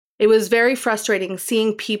it was very frustrating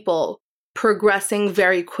seeing people progressing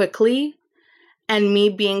very quickly and me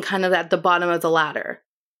being kind of at the bottom of the ladder.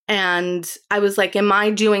 And I was like, am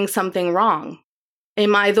I doing something wrong?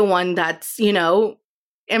 Am I the one that's, am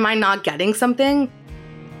I not getting something?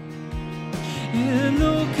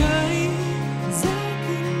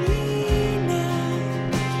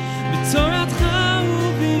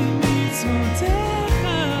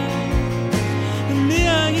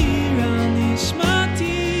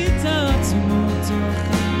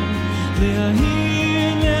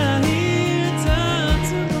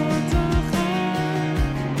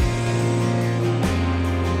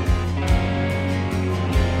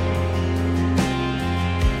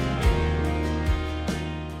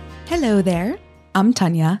 Hello there, I'm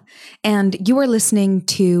Tanya, and you are listening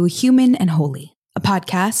to Human and Holy, a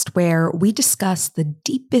podcast where we discuss the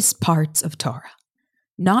deepest parts of Torah,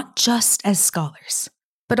 not just as scholars,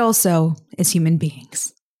 but also as human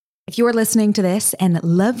beings. If you are listening to this and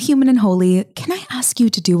love Human and Holy, can I ask you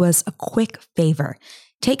to do us a quick favor?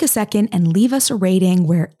 Take a second and leave us a rating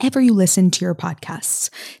wherever you listen to your podcasts.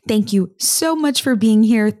 Thank you so much for being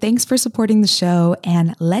here. Thanks for supporting the show,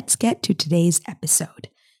 and let's get to today's episode.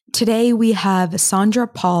 Today, we have Sandra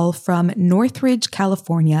Paul from Northridge,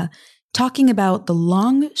 California, talking about the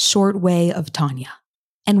long, short way of Tanya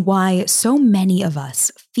and why so many of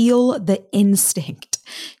us feel the instinct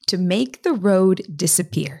to make the road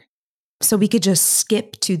disappear so we could just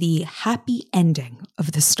skip to the happy ending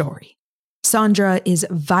of the story. Sandra is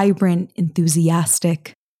vibrant,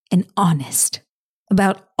 enthusiastic, and honest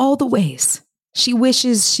about all the ways she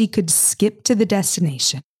wishes she could skip to the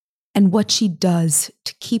destination and what she does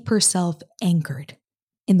to keep herself anchored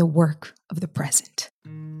in the work of the present.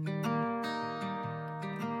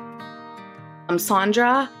 I'm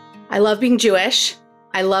Sandra. I love being Jewish.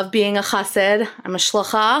 I love being a chassid. I'm a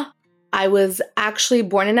shlucha. I was actually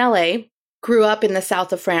born in LA, grew up in the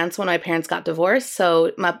south of France when my parents got divorced.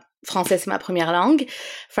 So français c'est ma première langue.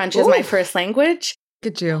 French is my first language.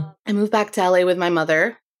 Good you. I moved back to LA with my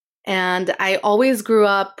mother. And I always grew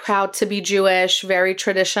up proud to be Jewish, very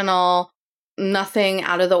traditional, nothing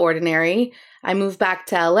out of the ordinary. I moved back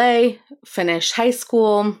to LA, finished high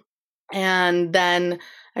school, and then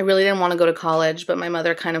I really didn't want to go to college, but my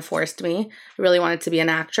mother kind of forced me. I really wanted to be an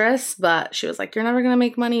actress, but she was like, you're never going to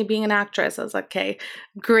make money being an actress. I was like, okay,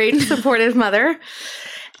 great, supportive mother.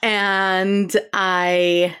 And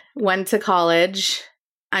I went to college.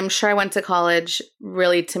 I'm sure I went to college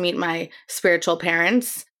really to meet my spiritual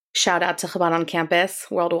parents. Shout out to Chabad on campus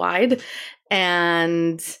worldwide.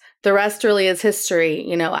 And the rest really is history.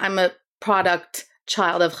 I'm a product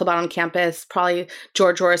child of Chabad on campus, probably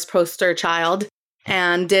George Roras poster child,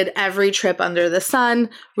 and did every trip under the sun,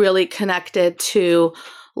 really connected to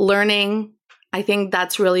learning. I think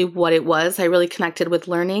that's really what it was. I really connected with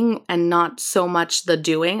learning and not so much the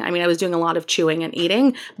doing. I mean, I was doing a lot of chewing and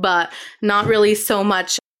eating, but not really so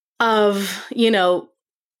much of,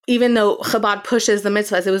 even though Chabad pushes the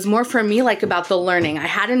mitzvahs, it was more for me like about the learning. I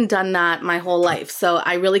hadn't done that my whole life. So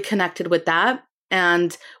I really connected with that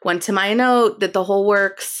and went to my note, did the whole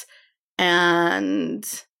works. And,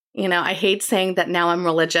 I hate saying that now I'm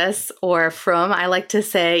religious or frum. I like to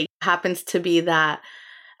say it happens to be that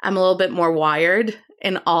I'm a little bit more wired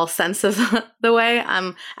in all senses of the way.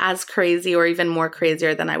 I'm as crazy or even more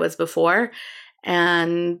crazier than I was before.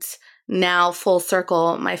 And now full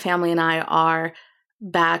circle, my family and I are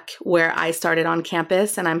back where I started on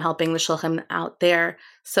campus, and I'm helping the shulchan out there.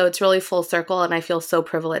 So it's really full circle, and I feel so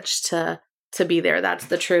privileged to be there. That's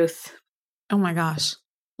the truth. Oh my gosh.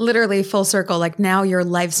 Literally full circle. Like now your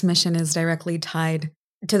life's mission is directly tied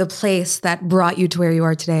to the place that brought you to where you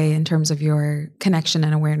are today in terms of your connection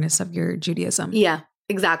and awareness of your Judaism. Yeah,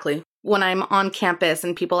 exactly. When I'm on campus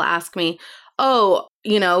and people ask me, oh,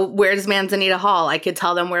 where's Manzanita Hall? I could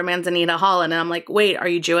tell them where Manzanita Hall. And I'm like, wait, are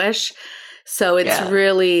you Jewish? So it's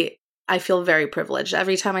really, I feel very privileged.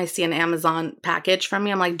 Every time I see an Amazon package from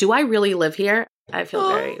me, I'm like, do I really live here? I feel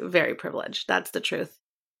very, very privileged. That's the truth.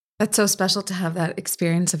 That's so special to have that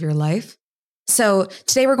experience of your life. So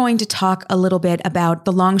today we're going to talk a little bit about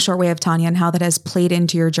the long, short way of Tanya and how that has played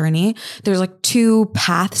into your journey. There's like two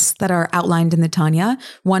paths that are outlined in the Tanya,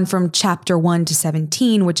 one from chapter 1 to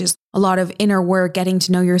 17, which is a lot of inner work, getting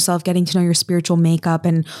to know yourself, getting to know your spiritual makeup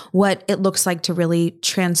and what it looks like to really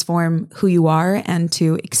transform who you are and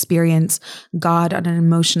to experience God on an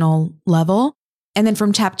emotional level. And then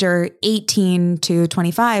from chapter 18 to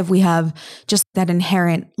 25, we have just that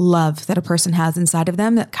inherent love that a person has inside of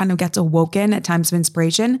them that kind of gets awoken at times of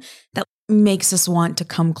inspiration that makes us want to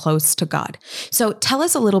come close to God. So tell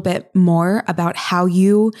us a little bit more about how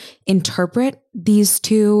you interpret these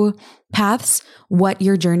two paths, what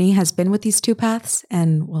your journey has been with these two paths,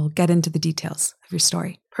 and we'll get into the details of your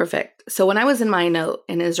story. Perfect. So when I was in Minot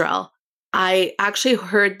in Israel, I actually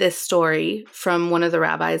heard this story from one of the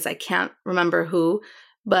rabbis. I can't remember who,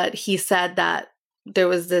 but he said that there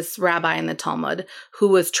was this rabbi in the Talmud who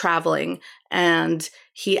was traveling, and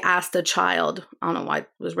he asked a child, I don't know why it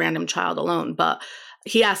was random child alone, but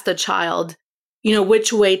he asked a child,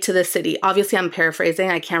 which way to the city? Obviously, I'm paraphrasing.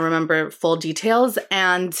 I can't remember full details.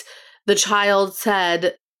 And the child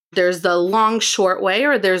said, there's the long, short way,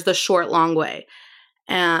 or there's the short, long way.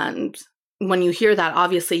 And when you hear that,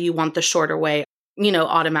 obviously you want the shorter way,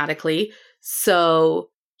 automatically. So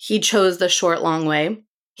he chose the short, long way.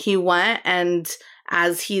 He went, and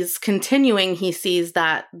as he's continuing, he sees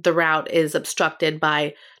that the route is obstructed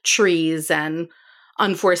by trees and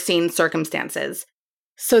unforeseen circumstances.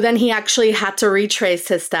 So then he actually had to retrace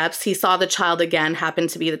his steps. He saw the child again, happened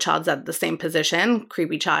to be the child's at the same position,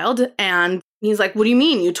 creepy child. And he's like, what do you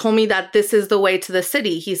mean? You told me that this is the way to the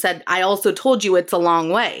city. He said, I also told you it's a long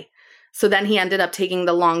way. So then he ended up taking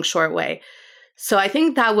the long, short way. So I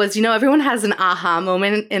think that was, everyone has an aha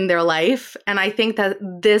moment in their life. And I think that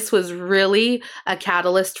this was really a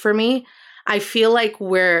catalyst for me. I feel like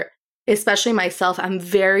especially myself, I'm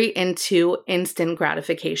very into instant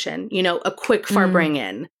gratification, a quick bring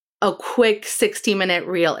in, a quick 60-minute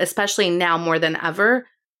reel, especially now more than ever.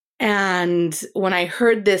 And when I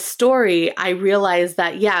heard this story, I realized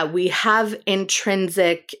that, we have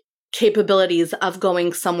intrinsic capabilities of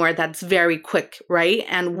going somewhere that's very quick, right?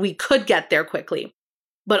 And we could get there quickly.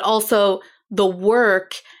 But also the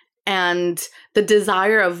work and the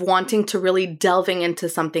desire of wanting to really delving into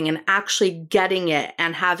something and actually getting it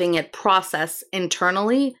and having it process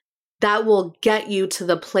internally, that will get you to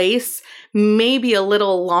the place, maybe a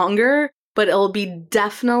little longer, but it'll be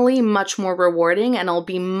definitely much more rewarding, and it'll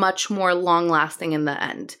be much more long lasting in the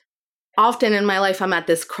end. Often in my life, I'm at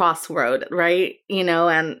this crossroad, right?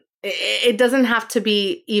 And it doesn't have to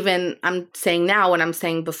be even, I'm saying now what I'm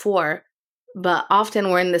saying before, but often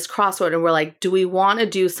we're in this crossroad and we're like, do we want to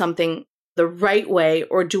do something the right way,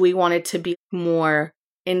 or do we want it to be more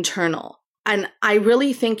internal? And I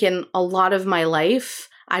really think in a lot of my life,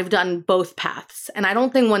 I've done both paths, and I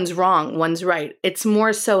don't think one's wrong, one's right. It's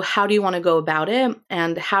more so, how do you want to go about it,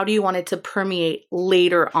 and how do you want it to permeate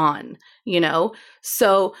later on,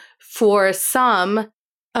 So for some,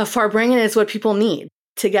 a farbrengen is what people need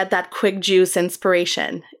to get that quick juice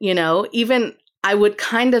inspiration, even I would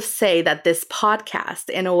kind of say that this podcast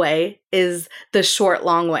in a way is the short,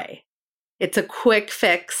 long way. It's a quick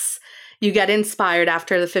fix. You get inspired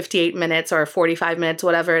after the 58 minutes or 45 minutes,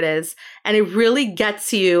 whatever it is. And it really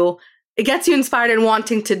gets you inspired and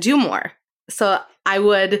wanting to do more. So I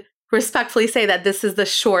would respectfully say that this is the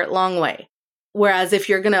short, long way. Whereas if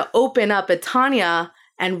you're going to open up a Tanya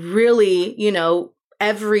and really,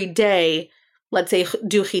 every day, let's say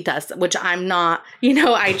do chitas, which I'm not,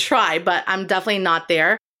 I try, but I'm definitely not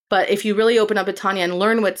there. But if you really open up a Tanya and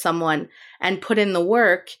learn with someone and put in the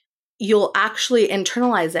work, you'll actually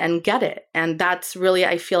internalize it and get it. And that's really,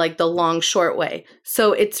 I feel like, the long, short way.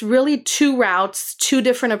 So it's really two routes, two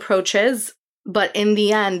different approaches. But in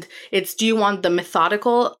the end, it's, do you want the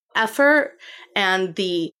methodical effort and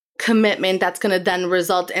the commitment that's going to then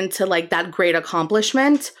result into like that great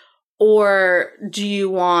accomplishment? Or do you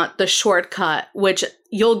want the shortcut, which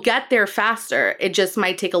you'll get there faster? It just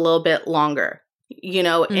might take a little bit longer,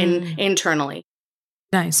 internally.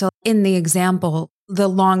 Nice. So in the example, the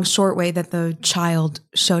long, short way that the child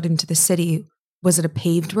showed into the city, was it a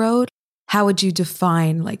paved road? How would you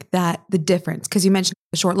define the difference? Because you mentioned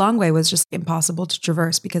the short, long way was just impossible to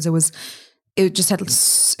traverse because it was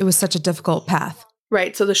such a difficult path.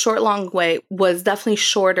 Right. So the short, long way was definitely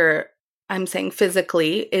shorter. I'm saying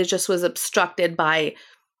physically, it just was obstructed by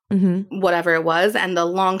whatever it was. And the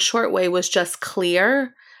long, short way was just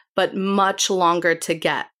clear, but much longer to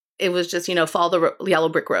get. It was just, follow the yellow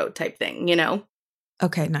brick road type thing,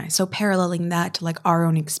 Okay, nice. So paralleling that to our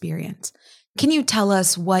own experience. Can you tell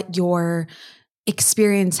us what your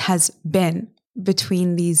experience has been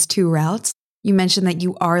between these two routes? You mentioned that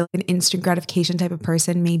you are an instant gratification type of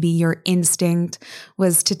person. Maybe your instinct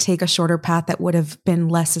was to take a shorter path that would have been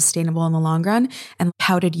less sustainable in the long run. And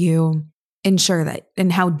how did you ensure that?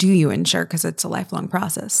 And how do you ensure, because it's a lifelong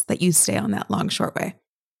process, that you stay on that long, short way?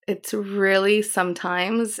 It's really,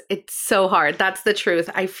 sometimes it's so hard. That's the truth.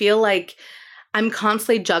 I feel like I'm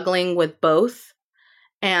constantly juggling with both.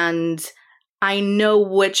 And I know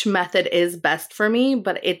which method is best for me,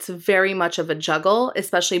 but it's very much of a juggle,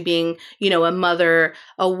 especially being, a mother,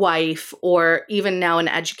 a wife, or even now an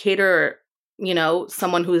educator,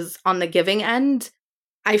 someone who's on the giving end.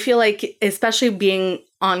 I feel like, especially being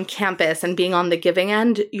on campus and being on the giving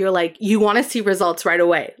end, you're like, you want to see results right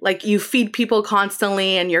away. Like, you feed people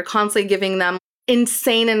constantly and you're constantly giving them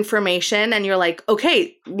insane information. And you're like,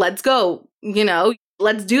 okay, let's go,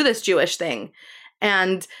 let's do this Jewish thing.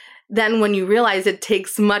 And then when you realize it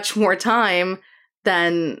takes much more time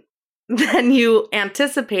than you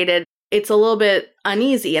anticipated, it's a little bit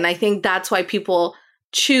uneasy. And I think that's why people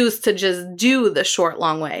choose to just do the short,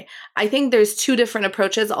 long way. I think there's two different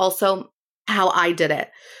approaches also how I did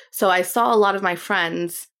it. So I saw a lot of my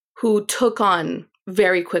friends who took on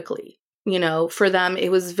very quickly. For them,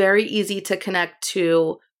 it was very easy to connect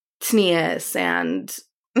to tznius and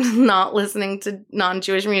not listening to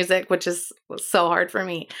non-Jewish music, which is so hard for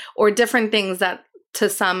me, or different things that to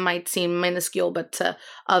some might seem minuscule, but to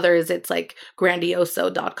others, it's like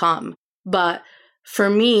grandioso.com. But for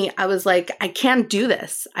me, I was like, I can't do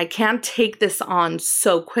this. I can't take this on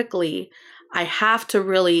so quickly. I have to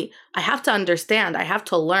understand, I have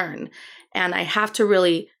to learn, and I have to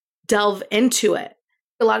really delve into it.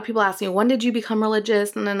 A lot of people ask me, when did you become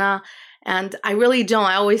religious? And I really don't.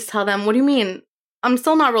 I always tell them, what do you mean? I'm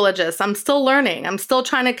still not religious. I'm still learning. I'm still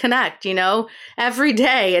trying to connect, every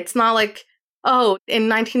day. It's not like, oh, in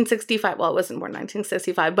 1965, well, it wasn't born in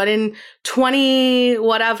 1965, but in 20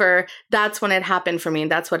 whatever, that's when it happened for me.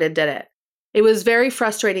 And that's what it did it. It was very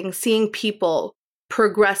frustrating seeing people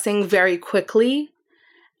progressing very quickly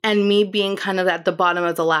and me being kind of at the bottom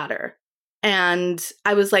of the ladder. And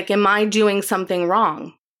I was like, am I doing something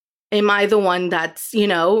wrong? Am I the one that's,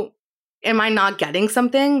 am I not getting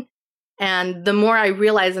something? And the more I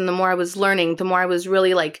realized and the more I was learning, the more I was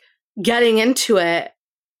really like getting into it.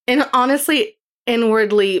 And honestly,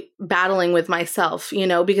 inwardly battling with myself,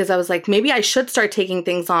 because I was like, maybe I should start taking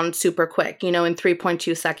things on super quick, in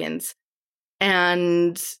 3.2 seconds.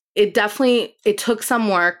 And it took some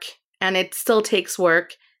work, and it still takes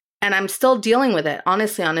work. And I'm still dealing with it,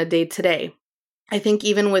 honestly, on a day-to-day. I think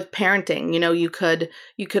even with parenting, you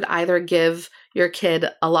could either give your kid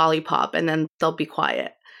a lollipop and then they'll be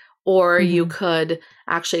quiet. Or you could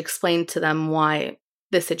actually explain to them why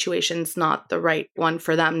this situation's not the right one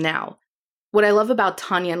for them now. What I love about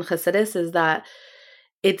Tanya and Chassidus is that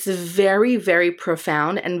it's very, very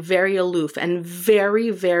profound and very aloof and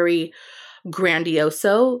very, very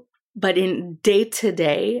grandioso. But in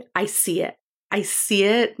day-to-day, I see it. I see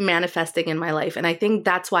it manifesting in my life. And I think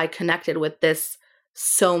that's why I connected with this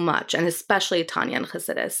so much, and especially Tanya and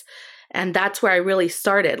Chassidus. And that's where I really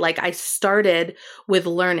started. Like, I started with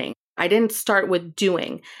learning. I didn't start with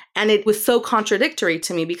doing. And it was so contradictory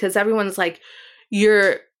to me because everyone's like,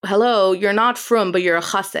 you're not frum, but you're a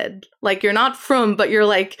chassid. Like, you're not frum, but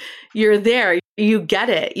you're there. You get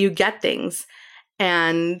it. You get things.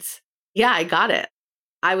 And yeah, I got it.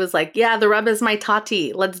 I was like, yeah, the Rebbe is my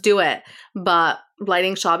tati. Let's do it. But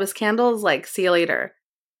lighting Shabbos candles, like, see you later.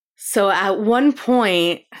 So at one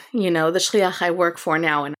point, the shliach I work for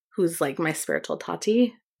now, and who's like my spiritual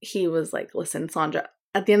tati, he was like, listen, Sandra,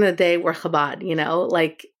 at the end of the day, we're Chabad,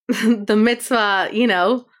 like the mitzvah,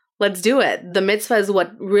 let's do it. The mitzvah is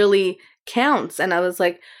what really counts. And I was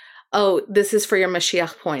like, oh, this is for your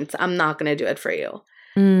Mashiach points. I'm not going to do it for you.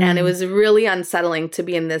 And it was really unsettling to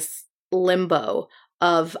be in this limbo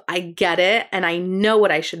of, I get it and I know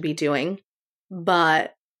what I should be doing,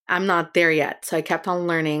 but I'm not there yet. So I kept on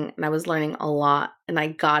learning, and I was learning a lot, and I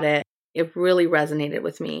got it. It really resonated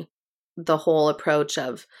with me, the whole approach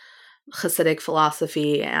of Hasidic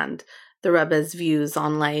philosophy and the Rebbe's views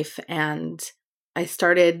on life. And I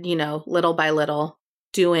started, little by little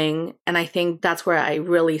doing, and I think that's where I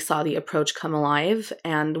really saw the approach come alive,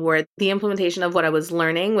 and where the implementation of what I was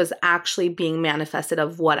learning was actually being manifested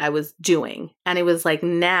of what I was doing. And it was like,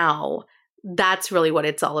 now that's really what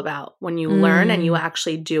it's all about, when you learn and you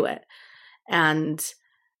actually do it. And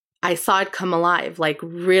I saw it come alive, like,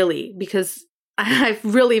 really, because I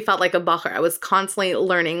really felt like a bacher. I was constantly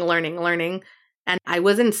learning, and I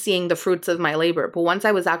wasn't seeing the fruits of my labor. But once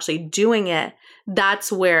I was actually doing it,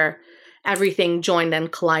 that's where everything joined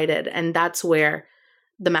and collided, and that's where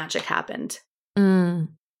the magic happened. It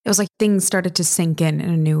was like things started to sink in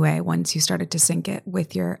a new way once you started to sync it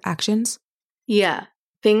with your actions. Yeah.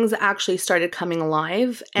 Things actually started coming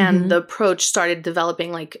alive, and the approach started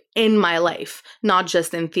developing, like, in my life, not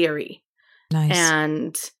just in theory. Nice.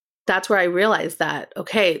 And that's where I realized that,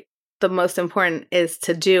 okay, the most important is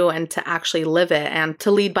to do and to actually live it and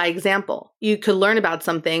to lead by example. You could learn about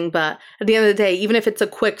something, but at the end of the day, even if it's a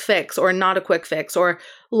quick fix or not a quick fix or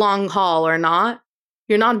long haul or not,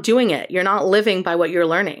 you're not doing it. You're not living by what you're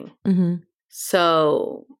learning. Mm-hmm.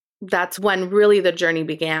 So that's when really the journey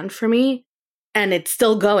began for me. And it's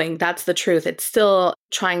still going. That's the truth. It's still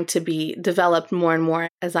trying to be developed more and more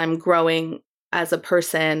as I'm growing as a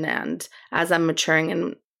person and as I'm maturing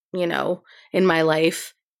in, in my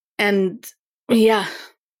life. And yeah.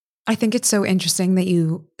 I think it's so interesting that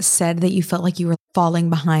you said that you felt like you were falling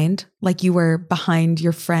behind, like you were behind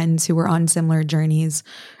your friends who were on similar journeys,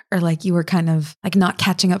 or like you were kind of like not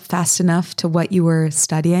catching up fast enough to what you were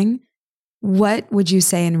studying. What would you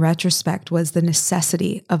say in retrospect was the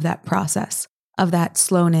necessity of that process, of that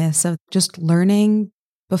slowness, of just learning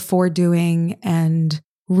before doing and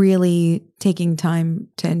really taking time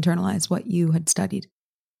to internalize what you had studied?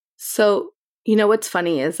 So, what's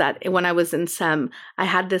funny is that when I was in SEM, I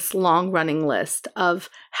had this long running list of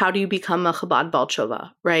how do you become a Chabad Baal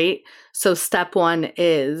Tshuva, right? So step 1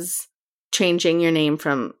 is changing your name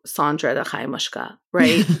from Sandra to Chaimushka,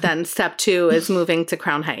 right? Then step 2 is moving to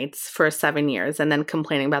Crown Heights for 7 years and then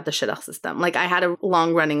complaining about the shidduch system. Like I had a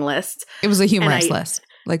long running list. It was a humorous list.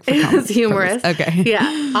 Like for it was humorous. Okay.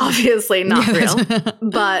 Yeah. Obviously not real.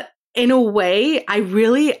 But in a way, I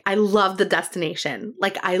loved the destination.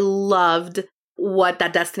 Like I loved what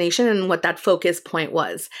that destination and what that focus point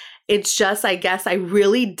was. It's just, I guess I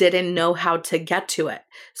really didn't know how to get to it.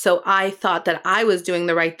 So I thought that I was doing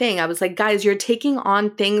the right thing. I was like, guys, you're taking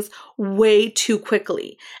on things way too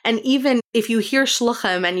quickly. And even if you hear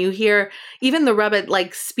shluchim and you hear even the Rebbe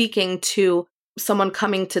like speaking to someone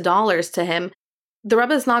coming to dollars to him, the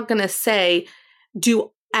Rebbe is not going to say,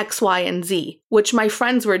 do X, Y, and Z, which my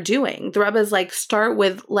friends were doing. The Rebbe is like, start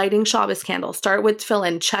with lighting Shabbos candles, start with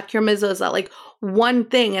tefillin, check your mezuzah, like one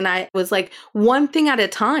thing. And I was like, one thing at a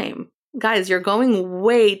time. Guys, you're going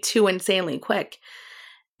way too insanely quick.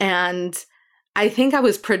 And I think I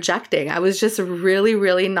was projecting. I was just really,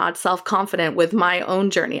 really not self-confident with my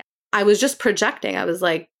own journey. I was just projecting. I was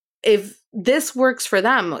like, if this works for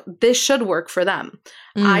them, this should work for them.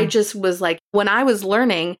 I just was like, when I was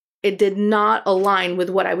learning, it did not align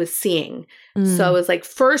with what I was seeing. So I was like,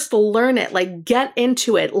 first learn it, like get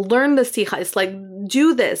into it, learn the sichas, like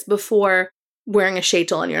do this before wearing a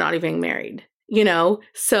sheitel and you're not even married,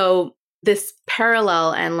 So this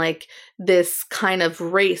parallel and like this kind of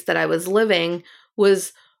race that I was living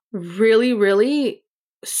was really, really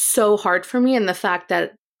so hard for me. And the fact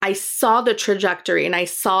that I saw the trajectory and I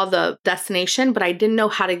saw the destination, but I didn't know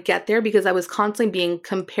how to get there because I was constantly being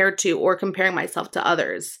compared to or comparing myself to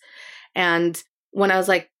others. And when I was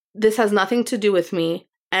like, this has nothing to do with me.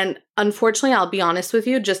 And unfortunately, I'll be honest with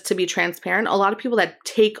you, just to be transparent, a lot of people that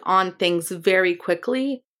take on things very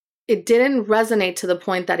quickly, it didn't resonate to the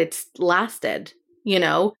point that it's lasted,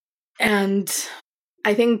 And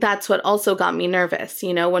I think that's what also got me nervous,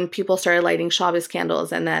 when people started lighting Shabbos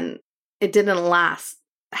candles and then it didn't last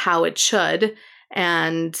how it should.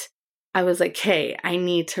 And I was like, hey, I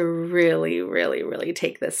need to really, really, really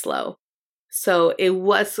take this slow. So it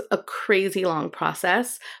was a crazy long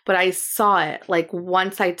process, but I saw it like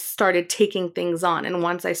once I started taking things on and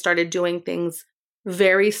once I started doing things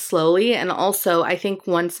very slowly. And also I think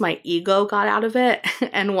once my ego got out of it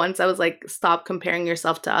and once I was like, stop comparing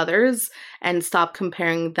yourself to others and stop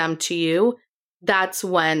comparing them to you, that's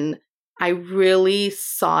when I really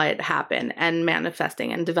saw it happen and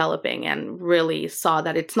manifesting and developing and really saw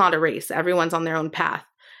that it's not a race. Everyone's on their own path.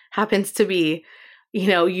 Happens to be,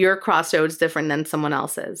 your crossroads different than someone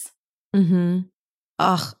else's. Mm-hmm.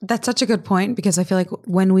 Oh, that's such a good point because I feel like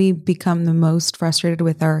when we become the most frustrated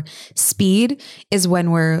with our speed is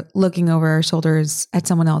when we're looking over our shoulders at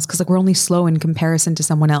someone else. Cause like we're only slow in comparison to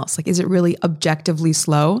someone else. Like, is it really objectively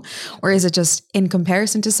slow or is it just in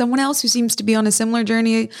comparison to someone else who seems to be on a similar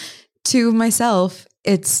journey to myself?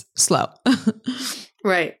 It's slow.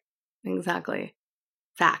 Right. Exactly.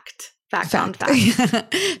 Fact on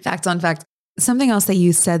fact. Fact on fact. Something else that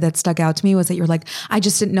you said that stuck out to me was that you're like, I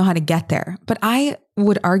just didn't know how to get there. But I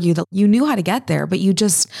would argue that you knew how to get there, but you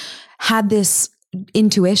just had this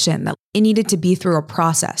intuition that it needed to be through a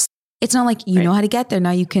process. It's not like you know how to get there,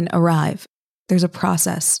 now you can arrive. There's a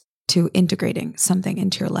process to integrating something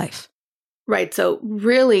into your life. Right. So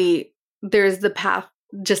really, there's the path,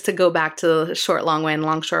 just to go back to the short, long way and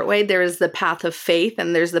long, short way, there is the path of faith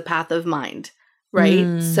and there's the path of mind.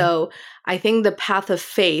 Right. So I think the path of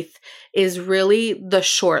faith is really the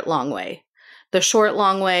short, long way. The short,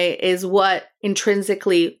 long way is what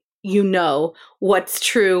intrinsically what's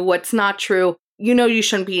true, what's not true. you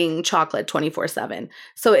shouldn't be eating chocolate 24/7.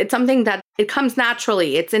 So it's something that it comes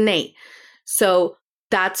naturally. It's innate. So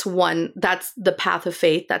that's the path of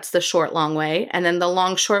faith. That's the short, long way. And then the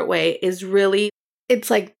long, short way is really, it's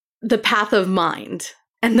like the path of mind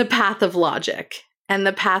and the path of logic and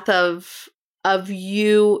the path of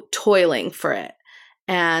you toiling for it.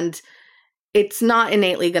 And it's not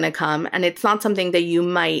innately going to come. And it's not something that you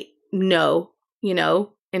might know,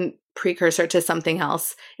 in precursor to something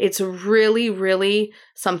else. It's really, really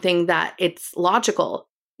something that it's logical.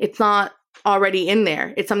 It's not already in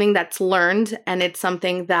there. It's something that's learned, and it's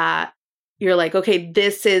something that you're like, okay,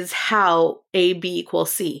 this is how A, B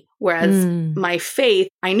equals C. Whereas my faith,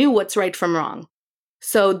 I knew what's right from wrong.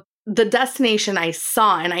 So the destination I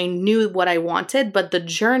saw and I knew what I wanted, but the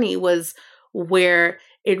journey was where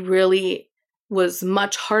it really was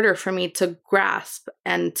much harder for me to grasp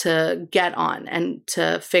and to get on and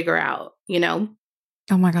to figure out,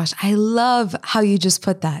 Oh my gosh. I love how you just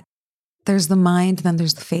put that. There's the mind, then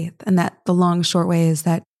there's the faith. And that the long, short way is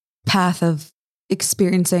that path of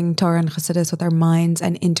experiencing Torah and Chassidus with our minds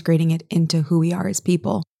and integrating it into who we are as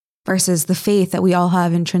people, versus the faith that we all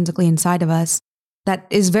have intrinsically inside of us that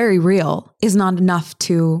is very real, is not enough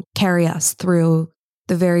to carry us through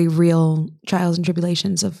the very real trials and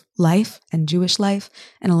tribulations of life and Jewish life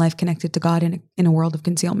and a life connected to God in a world of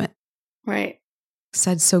concealment. Right.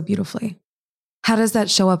 Said so beautifully. How does that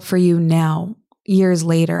show up for you now, years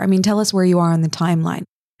later? I mean, tell us where you are on the timeline.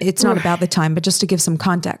 It's not about the time, but just to give some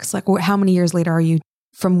context, like how many years later are you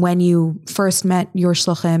from when you first met your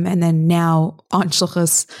shluchim and then now on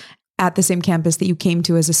shluchus at the same campus that you came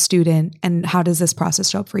to as a student? And how does this process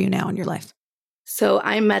show up for you now in your life? So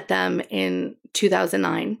I met them in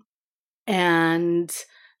 2009, and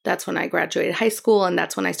that's when I graduated high school, and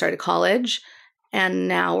that's when I started college. And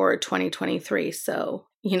now we're 2023. So,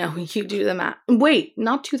 you do the math. Wait,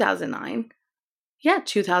 not 2009. Yeah,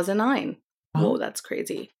 2009. Whoa, that's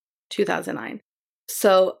crazy. 2009.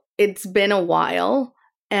 So it's been a while.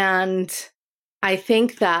 And I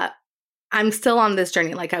think that I'm still on this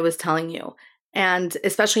journey, like I was telling you. And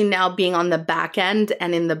especially now being on the back end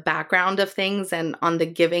and in the background of things and on the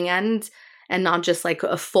giving end and not just like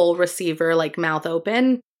a full receiver, like mouth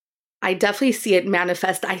open, I definitely see it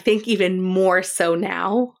manifest, I think even more so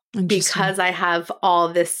now because I have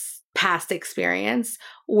all this past experience.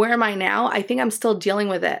 Where am I now? I think I'm still dealing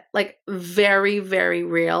with it, like very, very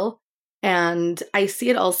real. And I see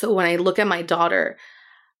it also when I look at my daughter,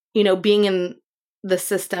 being in the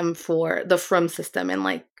system for the Frum system and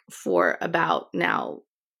like for about now,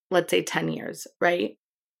 let's say 10 years, right?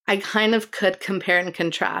 I kind of could compare and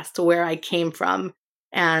contrast to where I came from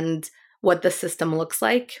and what the system looks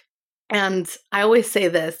like. And I always say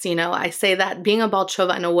this, I say that being a Baal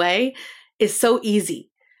Tshuva in a way is so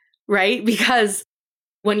easy, right? Because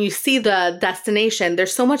when you see the destination,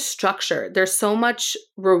 there's so much structure, there's so much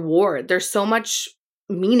reward, there's so much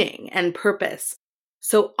meaning and purpose.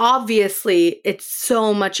 So obviously, it's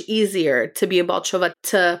so much easier to be a Baal Tshuva,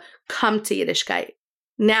 to come to Yiddishkeit.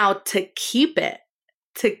 Now, to keep it,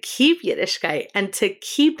 to keep Yiddishkeit and to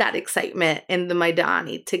keep that excitement in the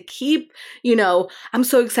Maidani, to keep, I'm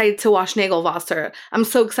so excited to wash Nagelwasser. I'm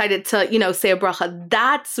so excited to, say a bracha.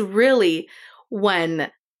 That's really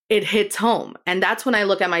when it hits home. And that's when I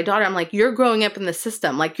look at my daughter, I'm like, you're growing up in the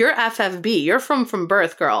system. Like, you're FFB. You're from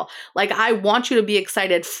birth, girl. Like, I want you to be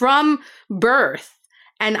excited from birth.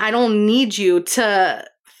 And I don't need you to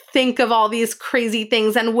think of all these crazy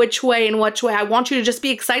things and which way. I want you to just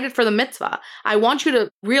be excited for the mitzvah. I want you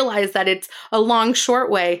to realize that it's a long,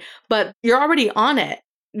 short way, but you're already on it.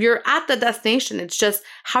 You're at the destination. It's just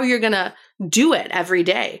how you're going to do it every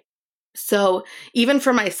day. So even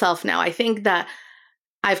for myself now, I think that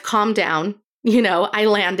I've calmed down. I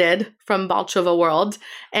landed from Baal Tshuva world,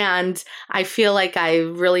 and I feel like I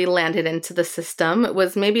really landed into the system. It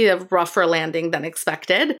was maybe a rougher landing than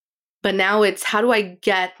expected, but now it's how do I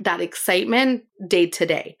get that excitement day to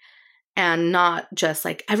day and not just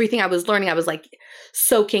like everything I was learning, I was like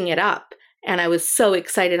soaking it up and I was so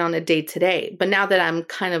excited on a day to day. But now that I'm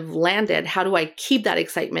kind of landed, how do I keep that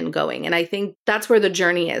excitement going? And I think that's where the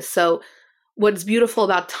journey is. So what's beautiful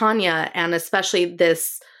about Tanya, and especially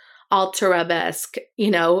this Alter Rebbe-esque,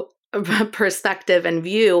 perspective and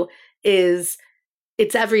view, is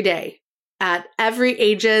it's every day at every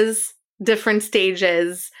ages, different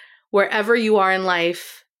stages, wherever you are in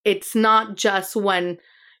life. It's not just when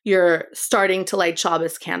you're starting to light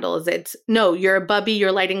Shabbos candles. You're a bubby,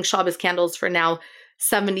 you're lighting Shabbos candles for now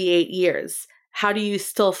 78 years. How do you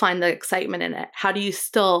still find the excitement in it? How do you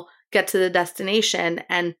still get to the destination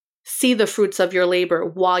and see the fruits of your labor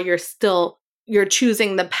while you're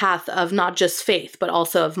choosing the path of not just faith, but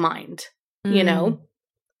also of mind? you know?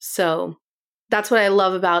 So that's what I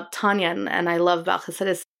love about Tanya and I love about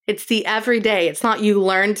Chassidus. It's the everyday. It's not you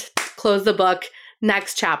learned, close the book,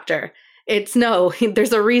 next chapter. It's no,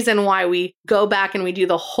 there's a reason why we go back and we do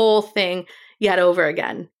the whole thing yet over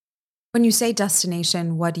again. When you say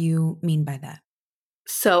destination, what do you mean by that?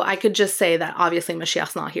 So I could just say that obviously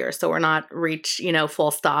Mashiach's not here, so we're not reached,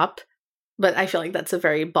 full stop. But I feel like that's a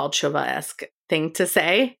very Baal Tshuva-esque thing to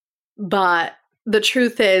say. But the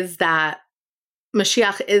truth is that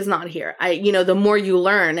Mashiach is not here. The more you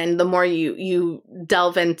learn and the more you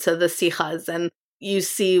delve into the sichas and you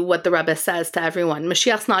see what the Rebbe says to everyone,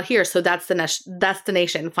 Mashiach's not here, so that's the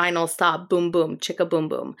destination, final stop, boom, boom, chicka, boom,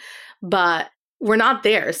 boom. But we're not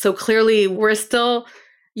there. So clearly we're still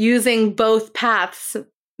using both paths,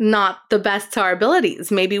 not the best to our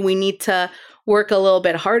abilities. Maybe we need to work a little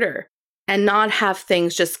bit harder and not have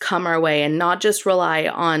things just come our way and not just rely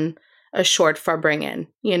on a short farbringen,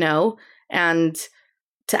 and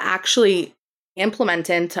to actually implement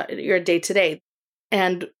into your day to day.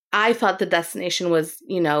 And I thought the destination was,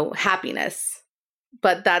 happiness,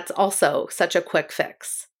 but that's also such a quick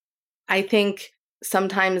fix. I think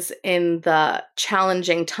sometimes in the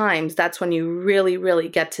challenging times, that's when you really, really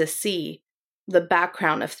get to see the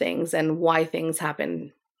background of things and why things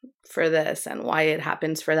happen for this and why it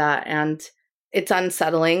happens for that. And it's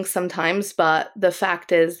unsettling sometimes, but the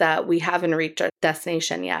fact is that we haven't reached our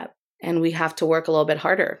destination yet and we have to work a little bit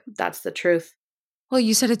harder. That's the truth. Well,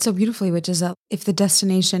 you said it so beautifully, which is that if the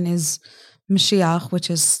destination is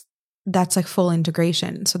Mashiach, that's like full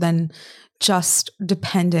integration. So then just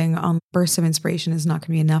depending on bursts of inspiration is not going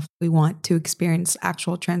to be enough. We want to experience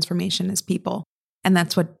actual transformation as people. And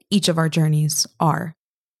that's what each of our journeys are.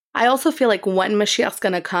 I also feel like when Mashiach's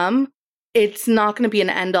going to come, it's not going to be an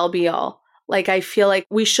end-all be-all. Like, I feel like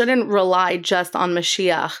we shouldn't rely just on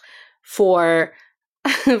Mashiach for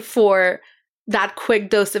that quick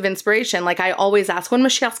dose of inspiration. Like, I always ask, when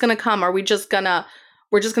Mashiach's going to come, we're just going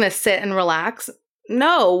to sit and relax?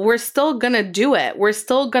 No, we're still going to do it. We're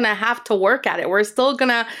still going to have to work at it. We're still going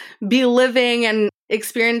to be living and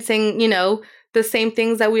experiencing, the same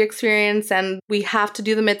things that we experience, and we have to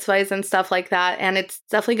do the mitzvahs and stuff like that. And it's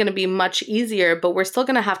definitely going to be much easier, but we're still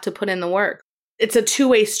going to have to put in the work. It's a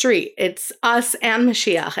two-way street. It's us and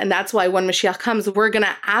Mashiach. And that's why when Mashiach comes, we're going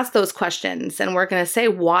to ask those questions and we're going to say,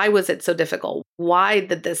 why was it so difficult? Why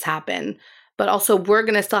did this happen? But also we're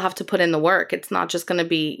going to still have to put in the work. It's not just going to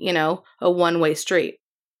be, a one-way street.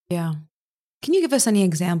 Yeah. Can you give us any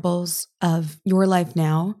examples of your life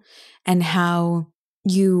now and how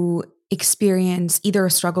you experience either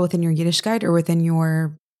a struggle within your Yiddishkeit or within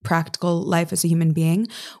your practical life as a human being,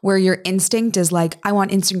 where your instinct is like, I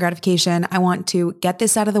want instant gratification. I want to get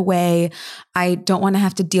this out of the way. I don't want to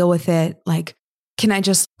have to deal with it. Like, can I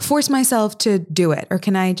just force myself to do it? Or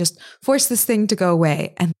can I just force this thing to go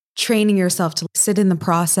away? And training yourself to sit in the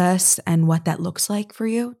process and what that looks like for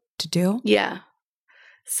you to do. Yeah.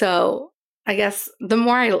 So I guess the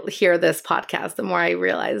more I hear this podcast, the more I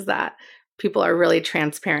realize that people are really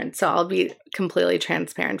transparent. So I'll be completely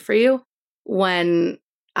transparent for you. When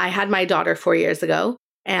I had my daughter 4 years ago,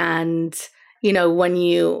 and when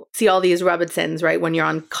you see all these Rebbitzins, right, when you're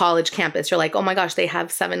on college campus, you're like, oh my gosh, they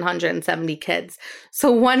have 770 kids.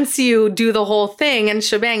 So once you do the whole thing and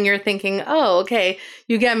shebang, you're thinking, oh, okay,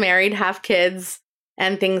 you get married, have kids,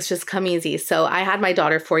 and things just come easy. So I had my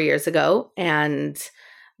daughter 4 years ago, and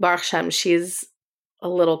Baruch Hashem, she's a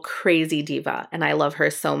little crazy diva, and I love her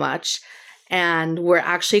so much. And we're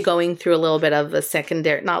actually going through a little bit of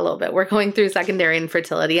we're going through secondary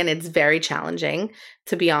infertility, and it's very challenging,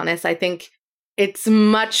 to be honest. I think it's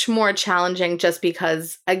much more challenging just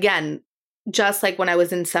because, again, just like when I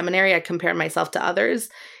was in seminary, I compared myself to others.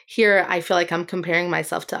 Here, I feel like I'm comparing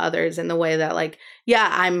myself to others in the way that, like, yeah,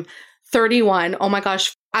 I'm 31. Oh my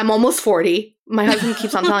gosh, I'm almost 40. My husband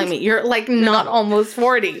keeps on telling me, you're like not almost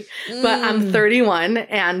 40, but I'm 31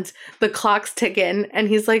 and the clock's ticking. And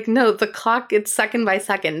he's like, no, the clock, it's second by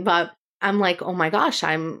second. But I'm like, oh my gosh,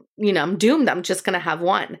 I'm doomed. I'm just going to have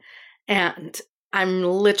one. And I'm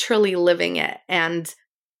literally living it. And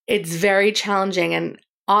it's very challenging. And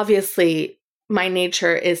obviously my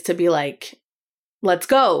nature is to be like, let's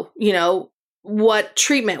go, what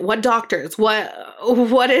treatment, what doctors,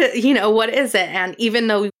 what is it? And even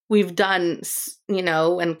though we've done,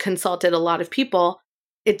 and consulted a lot of people,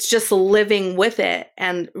 it's just living with it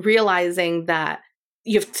and realizing that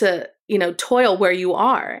you have to, toil where you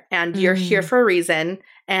are and you're here for a reason.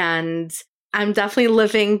 And I'm definitely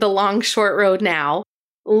living the long, short road now,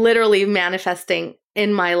 literally manifesting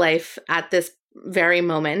in my life at this very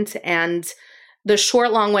moment. And the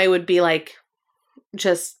short, long way would be like,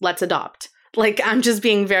 just let's adopt. Like, I'm just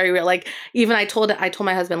being very real. Like, even I told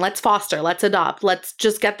my husband, let's foster, let's adopt, let's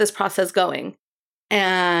just get this process going.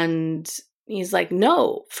 And he's like,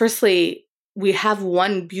 no, firstly, we have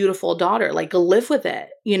one beautiful daughter, like live with it,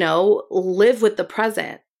 live with the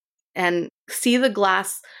present and see the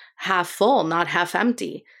glass half full, not half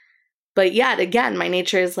empty. But yet again, my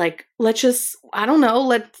nature is like, I don't know,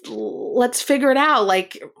 let's figure it out.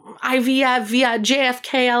 Like IVF via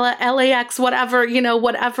JFK, LAX, whatever,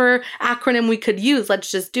 whatever acronym we could use,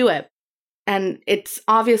 let's just do it. And it's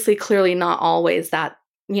obviously clearly not always that,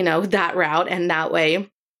 that route and that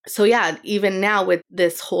way. So yeah, even now with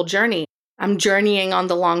this whole journey, I'm journeying on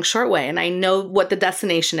the long, short way. And I know what the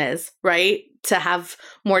destination is, right? To have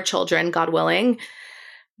more children, God willing.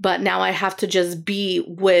 But now I have to just be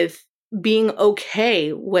with being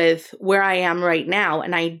okay with where I am right now.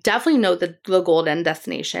 And I definitely know the golden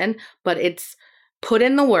destination, but it's put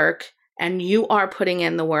in the work and you are putting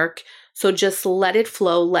in the work. So just let it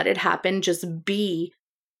flow, let it happen. Just be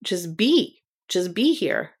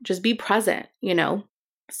here, just be present,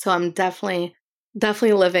 So I'm definitely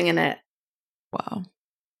living in it. Wow.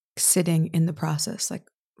 Sitting in the process, like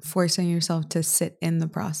forcing yourself to sit in the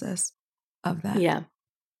process of that. Yeah.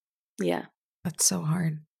 Yeah. That's so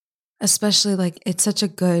hard. Especially like it's such a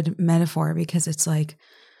good metaphor because it's like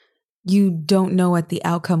you don't know what the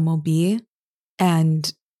outcome will be.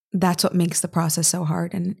 And that's what makes the process so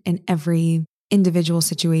hard. And in every individual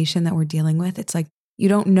situation that we're dealing with, it's like you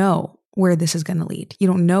don't know where this is going to lead. You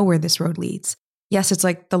don't know where this road leads. Yes, it's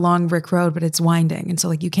like the long brick road, but it's winding. And so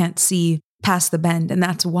like you can't see past the bend. And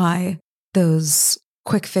that's why those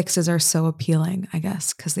quick fixes are so appealing, I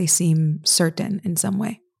guess, because they seem certain in some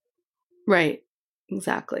way. Right.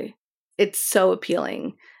 Exactly. It's so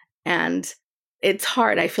appealing and it's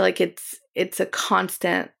hard. I feel like it's a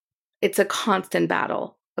constant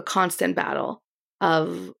battle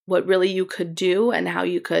of what really you could do and how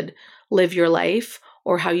you could live your life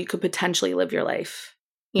or how you could potentially live your life,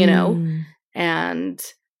 and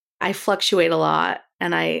I fluctuate a lot.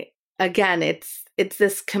 And it's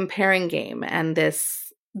this comparing game and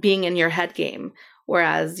this being in your head game.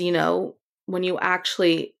 Whereas, when you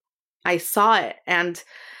actually, I saw it and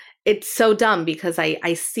it's so dumb because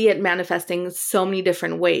I see it manifesting so many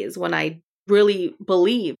different ways when I really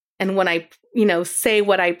believe. And when I, say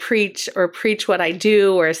what I preach or preach what I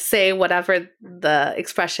do or say whatever the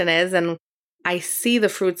expression is, and I see the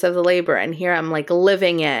fruits of the labor and here I'm like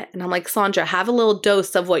living it. And I'm like, Sandra, have a little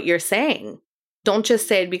dose of what you're saying. Don't just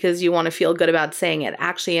say it because you want to feel good about saying it.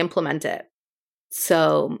 Actually implement it.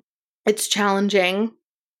 So it's challenging,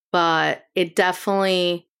 but it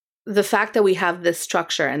definitely, the fact that we have this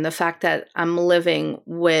structure and the fact that I'm living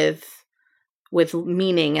with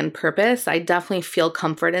meaning and purpose, I definitely feel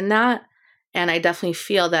comfort in that. And I definitely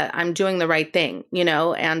feel that I'm doing the right thing,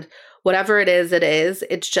 and whatever it is,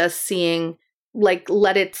 it's just seeing, like,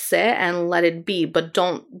 let it sit and let it be, but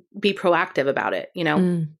don't be proactive about it,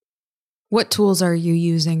 What tools are you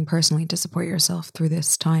using personally to support yourself through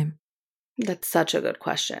this time? That's such a good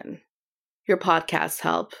question. Your podcasts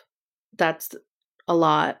help. That's a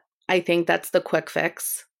lot. I think that's the quick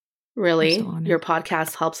fix, really. Your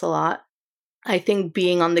podcast helps a lot. I think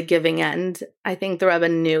being on the giving end, I think the Rebbe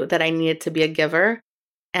knew that I needed to be a giver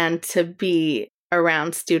and to be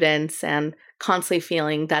around students and constantly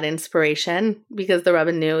feeling that inspiration because the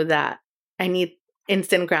Rebbe knew that I need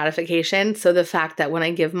instant gratification. So the fact that when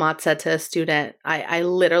I give matzah to a student, I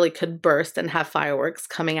literally could burst and have fireworks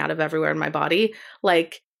coming out of everywhere in my body.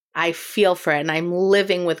 Like, I feel for it and I'm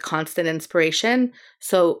living with constant inspiration.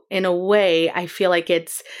 So in a way, I feel like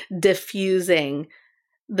it's diffusing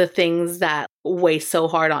the things that weigh so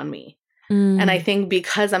hard on me. And I think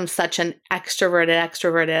because I'm such an extroverted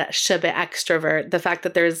Shebet extrovert, the fact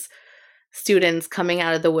that there's students coming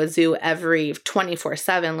out of the wazoo every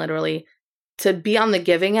 24/7, literally, to be on the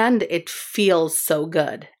giving end, it feels so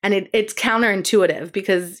good. And it's counterintuitive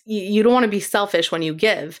because you don't want to be selfish when you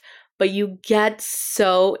give, but you get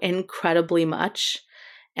so incredibly much.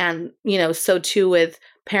 And, so too with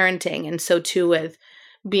parenting and so too with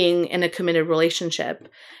being in a committed relationship.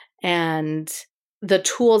 And the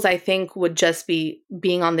tools, I think, would just be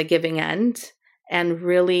being on the giving end and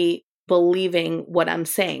really believing what I'm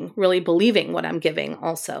saying, really believing what I'm giving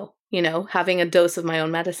also, having a dose of my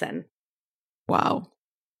own medicine. Wow.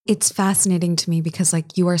 It's fascinating to me because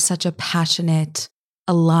like you are such a passionate,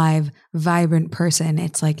 alive, vibrant person.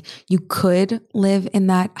 It's like you could live in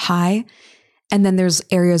that high and then there's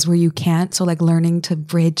areas where you can't. So like learning to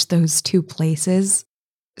bridge those two places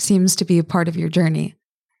seems to be a part of your journey.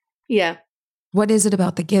 Yeah. What is it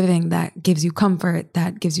about the giving that gives you comfort,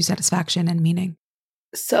 that gives you satisfaction and meaning?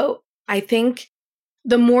 So I think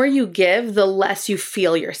the more you give, the less you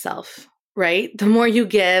feel yourself, right? The more you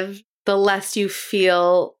give, the less you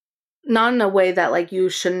feel, not in a way that like you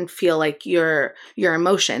shouldn't feel like your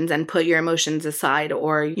emotions and put your emotions aside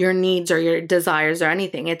or your needs or your desires or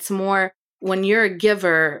anything. It's more when you're a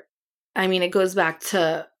giver, I mean, it goes back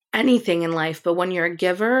to anything in life, but when you're a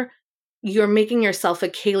giver, you're making yourself a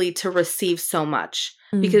keli to receive so much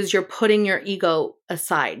because you're putting your ego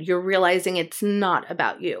aside. You're realizing it's not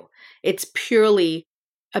about you. It's purely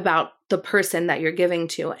about the person that you're giving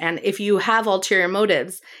to. And if you have ulterior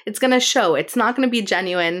motives, it's going to show. It's not going to be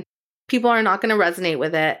genuine. People are not going to resonate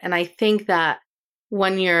with it. And I think that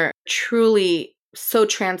when you're truly so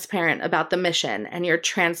transparent about the mission and you're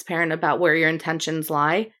transparent about where your intentions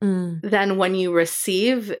lie, then when you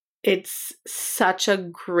receive, it's such a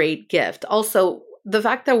great gift. Also, the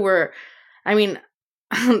fact that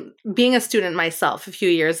being a student myself a few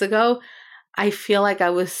years ago, I feel like I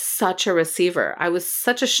was such a receiver. I was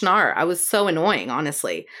such a schnar. I was so annoying,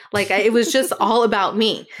 honestly. It was just all about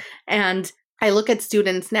me. And I look at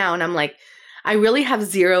students now and I'm like, I really have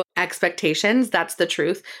zero expectations. That's the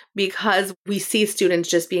truth, because we see students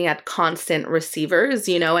just being at constant receivers,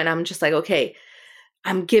 and I'm just like, okay,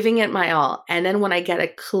 I'm giving it my all. And then when I get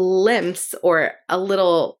a glimpse or a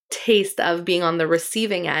little taste of being on the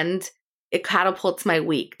receiving end, it catapults my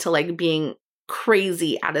week to like being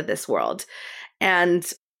crazy out of this world. And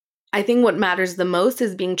I think what matters the most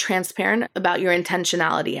is being transparent about your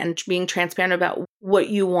intentionality and being transparent about what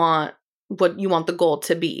you want the goal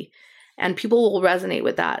to be. And people will resonate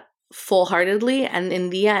with that full-heartedly. And in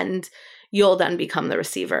the end, you'll then become the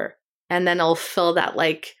receiver. And then it'll fill that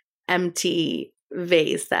like empty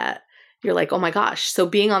vase that you're like, oh my gosh. So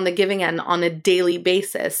being on the giving end on a daily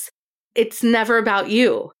basis, it's never about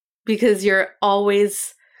you because you're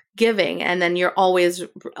always giving and then you're always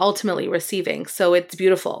ultimately receiving. So it's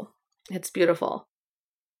beautiful. It's beautiful.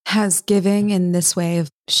 Has giving in this way of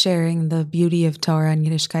sharing the beauty of Torah and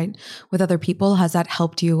Yiddishkeit with other people, has that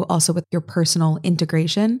helped you also with your personal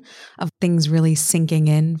integration of things really sinking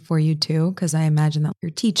in for you too? Because I imagine that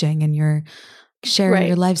you're teaching and you're sharing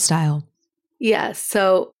your lifestyle. Yes.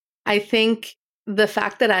 So I think the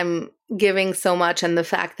fact that I'm giving so much and the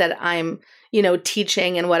fact that I'm,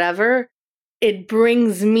 teaching and whatever, it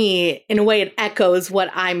brings me, in a way, it echoes what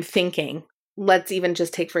I'm thinking. Let's even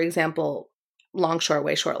just take, for example, long, short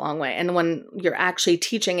way, short, long way. And when you're actually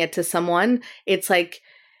teaching it to someone, it's like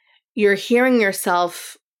you're hearing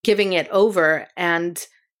yourself giving it over and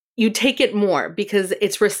you take it more because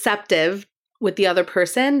it's receptive with the other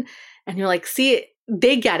person. And you're like, see,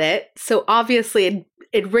 they get it. So obviously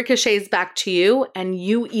it ricochets back to you and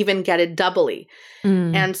you even get it doubly.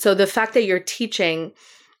 And so the fact that you're teaching,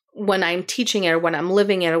 when I'm teaching it or when I'm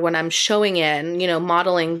living it or when I'm showing it and,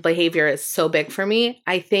 modeling behavior is so big for me.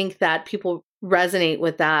 I think that people resonate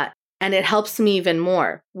with that and it helps me even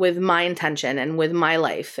more with my intention and with my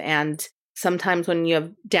life. And sometimes when you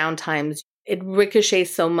have down times, it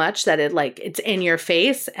ricochets so much that it's in your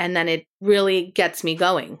face and then it really gets me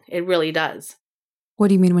going. It really does. What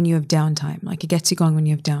do you mean when you have downtime? Like it gets you going when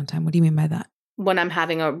you have downtime. What do you mean by that? When I'm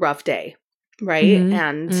having a rough day, right?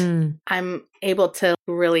 And I'm able to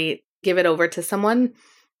really give it over to someone.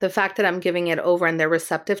 The fact that I'm giving it over and they're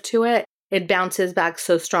receptive to it, it bounces back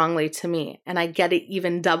so strongly to me and I get it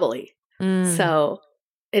even doubly. So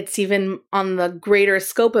it's even on the greater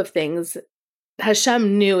scope of things.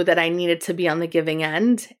 Hashem knew that I needed to be on the giving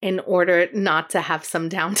end in order not to have some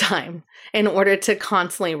downtime, in order to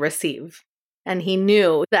constantly receive. And he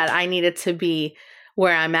knew that I needed to be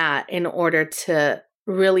where I'm at in order to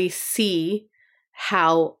really see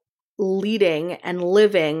how leading and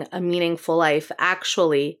living a meaningful life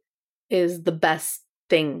actually is the best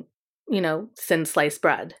thing, since sliced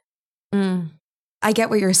bread. I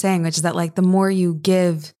get what you're saying, which is that like the more you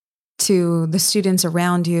give to the students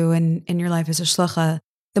around you and in your life as a shlucha,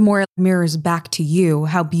 the more it mirrors back to you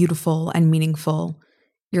how beautiful and meaningful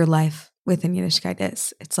your life within Yiddishkeit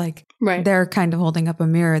is. It's like they're kind of holding up a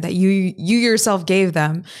mirror that you yourself gave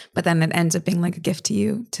them, but then it ends up being like a gift to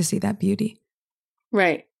you to see that beauty.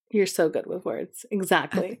 Right. You're so good with words.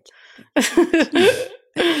 Exactly.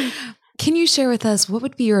 Can you share with us what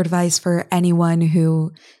would be your advice for anyone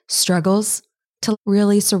who struggles to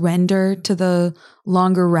really surrender to the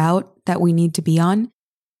longer route that we need to be on?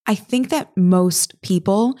 I think that most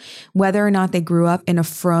people, whether or not they grew up in a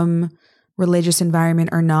frum religious environment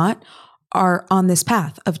or not, are on this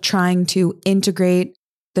path of trying to integrate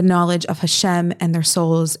the knowledge of Hashem and their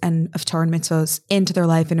souls and of Torah and mitzvos into their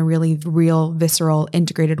life in a really real, visceral,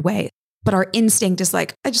 integrated way. But our instinct is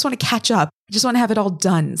like, I just want to catch up. I just want to have it all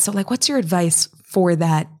done. So like, what's your advice for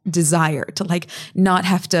that desire to like not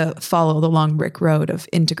have to follow the long brick road of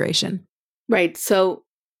integration. Right. So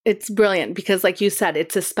it's brilliant because like you said,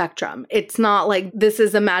 it's a spectrum. It's not like this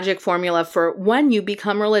is a magic formula for when you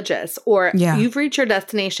become religious or you've reached your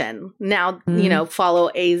destination. Now, follow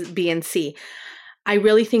A, B, and C. I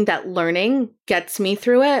really think that learning gets me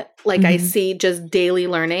through it. Like I see just daily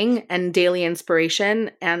learning and daily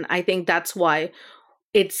inspiration. And I think that's why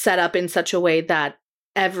it's set up in such a way that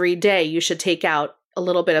every day you should take out a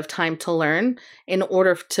little bit of time to learn in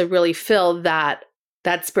order to really fill that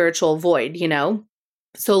spiritual void,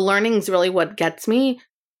 So learning is really what gets me,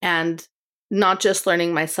 and not just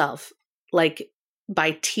learning myself, like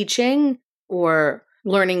by teaching or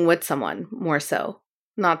learning with someone more so,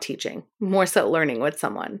 not teaching, more so learning with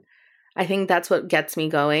someone. I think that's what gets me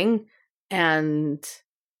going and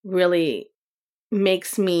really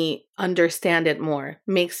makes me understand it more,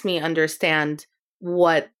 makes me understand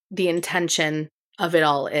what the intention of it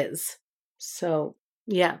all is. So,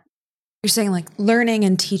 yeah. You're saying like learning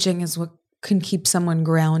and teaching is what can keep someone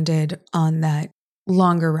grounded on that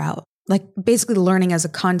longer route. Like basically learning as a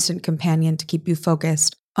constant companion to keep you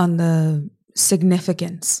focused on the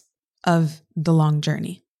significance of the long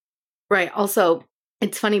journey. Right. Also,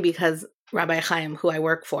 it's funny because Rabbi Chaim, who I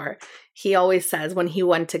work for, he always says when he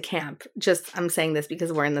went to camp, I'm saying this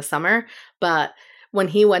because we're in the summer, but when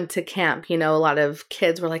he went to camp, a lot of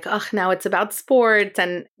kids were like, oh, now it's about sports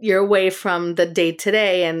and you're away from the day to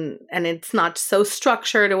day and it's not so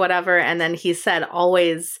structured or whatever. And then he said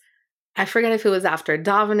always, I forget if it was after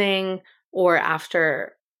davening or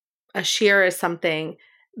after a shir or something,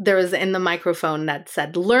 there was in the microphone that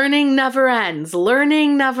said, learning never ends,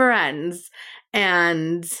 learning never ends.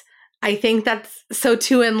 And I think that's so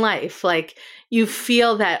too in life. Like you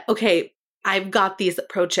feel that, okay, I've got these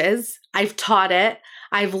approaches, I've taught it,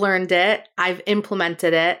 I've learned it, I've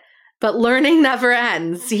implemented it, but learning never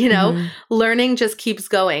ends, Learning just keeps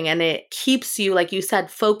going and it keeps you, like you said,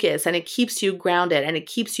 focused, and it keeps you grounded and it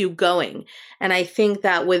keeps you going. And I think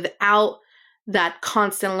that without that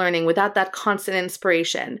constant learning, without that constant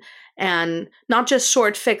inspiration, and not just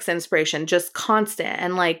short fix inspiration, just constant,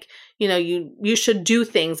 and like, you should do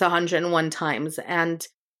things 101 times. And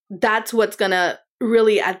that's what's going to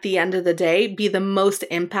really, at the end of the day, be the most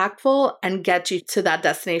impactful and get you to that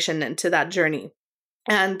destination and to that journey.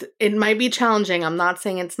 And it might be challenging. I'm not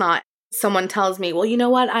saying it's not. Someone tells me, well, you know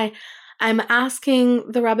what? I'm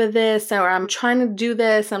asking the Rebbe this, or I'm trying to do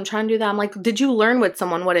this, I'm trying to do that. I'm like, did you learn with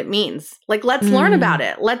someone what it means? Like, let's learn about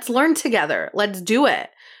it. Let's learn together. Let's do it.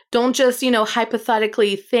 Don't just,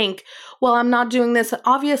 hypothetically think, well, I'm not doing this.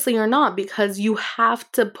 Obviously, you're not, because you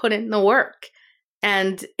have to put in the work.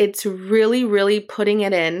 And it's really, really putting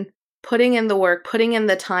in the work, putting in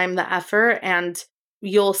the time, the effort, and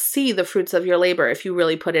you'll see the fruits of your labor if you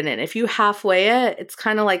really put it in. If you halfway it, it's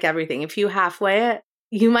kind of like everything. If you halfway it,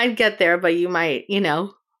 you might get there, but you might,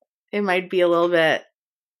 it might be a little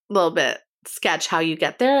bit sketch how you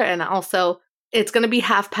get there. And also it's going to be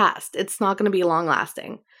half-past. It's not going to be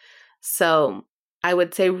long-lasting. So I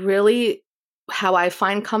would say really how I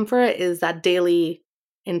find comfort is that daily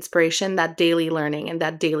inspiration, that daily learning, and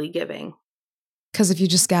that daily giving. Because if you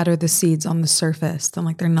just scatter the seeds on the surface, then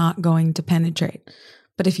like they're not going to penetrate.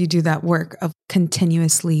 But if you do that work of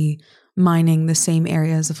continuously mining the same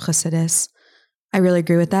areas of Chassidus, I really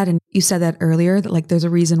agree with that. And you said that earlier, that like there's a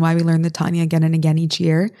reason why we learn the Tanya again and again each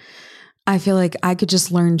year. I feel like I could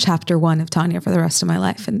just learn chapter 1 of Tanya for the rest of my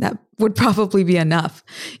life, and that would probably be enough,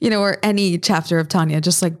 or any chapter of Tanya,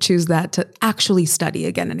 just like choose that to actually study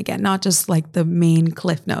again and again, not just like the main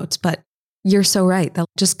cliff notes. But you're so right that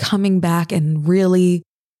just coming back and really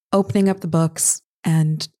opening up the books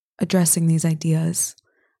and addressing these ideas,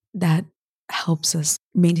 that helps us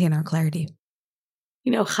maintain our clarity.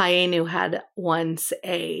 Chayenu had once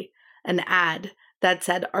an ad that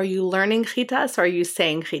said, are you learning chitas or are you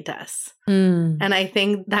saying chitas? And I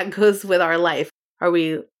think that goes with our life. Are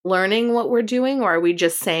we learning what we're doing, or are we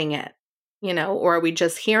just saying it? Or are we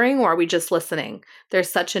just hearing, or are we just listening? There's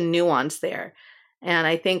such a nuance there. And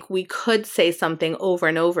I think we could say something over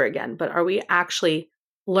and over again, but are we actually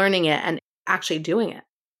learning it and actually doing it?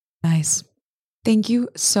 Nice. Thank you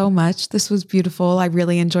so much. This was beautiful. I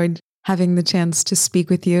really enjoyed having the chance to speak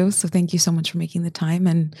with you. So thank you so much for making the time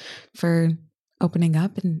and for opening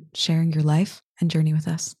up and sharing your life and journey with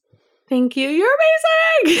us. Thank you. You're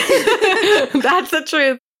amazing. That's the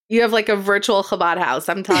truth. You have like a virtual Chabad house.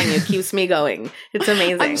 I'm telling you, it keeps me going. It's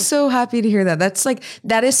amazing. I'm so happy to hear that.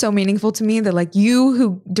 That is so meaningful to me, that like you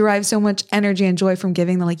who derive so much energy and joy from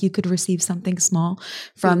giving, that like you could receive something small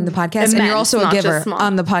from the podcast. And you're also a giver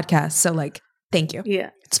on the podcast. So like, Thank you.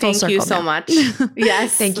 Yeah. It's full Thank you circle so now. much.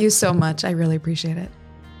 Yes. Thank you so much. I really appreciate it.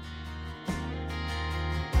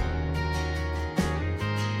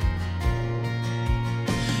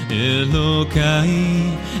 אלוקיי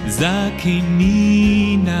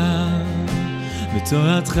זכני נא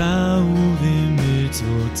בתורתך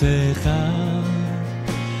ובמצוותיך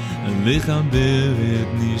לחבר את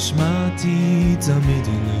נשמתי תמיד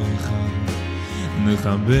אליך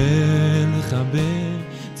לחבר.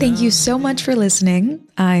 Thank you so much for listening.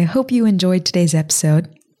 I hope you enjoyed today's episode.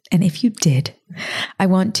 And if you did, I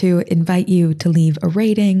want to invite you to leave a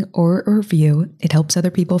rating or a review. It helps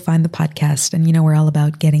other people find the podcast. And you know, we're all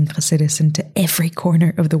about getting Chassidus into every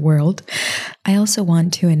corner of the world. I also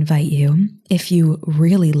want to invite you, if you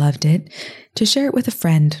really loved it, to share it with a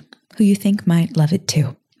friend who you think might love it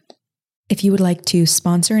too. If you would like to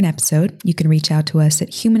sponsor an episode, you can reach out to us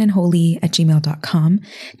at humanandholy@gmail.com.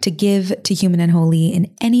 To give to Human and Holy in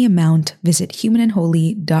any amount, visit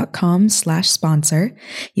humanandholy.com/sponsor.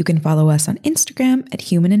 You can follow us on Instagram at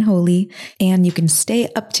Human and Holy, and you can stay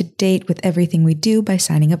up to date with everything we do by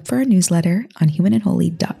signing up for our newsletter on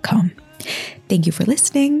humanandholy.com. Thank you for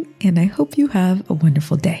listening, and I hope you have a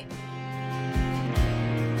wonderful day.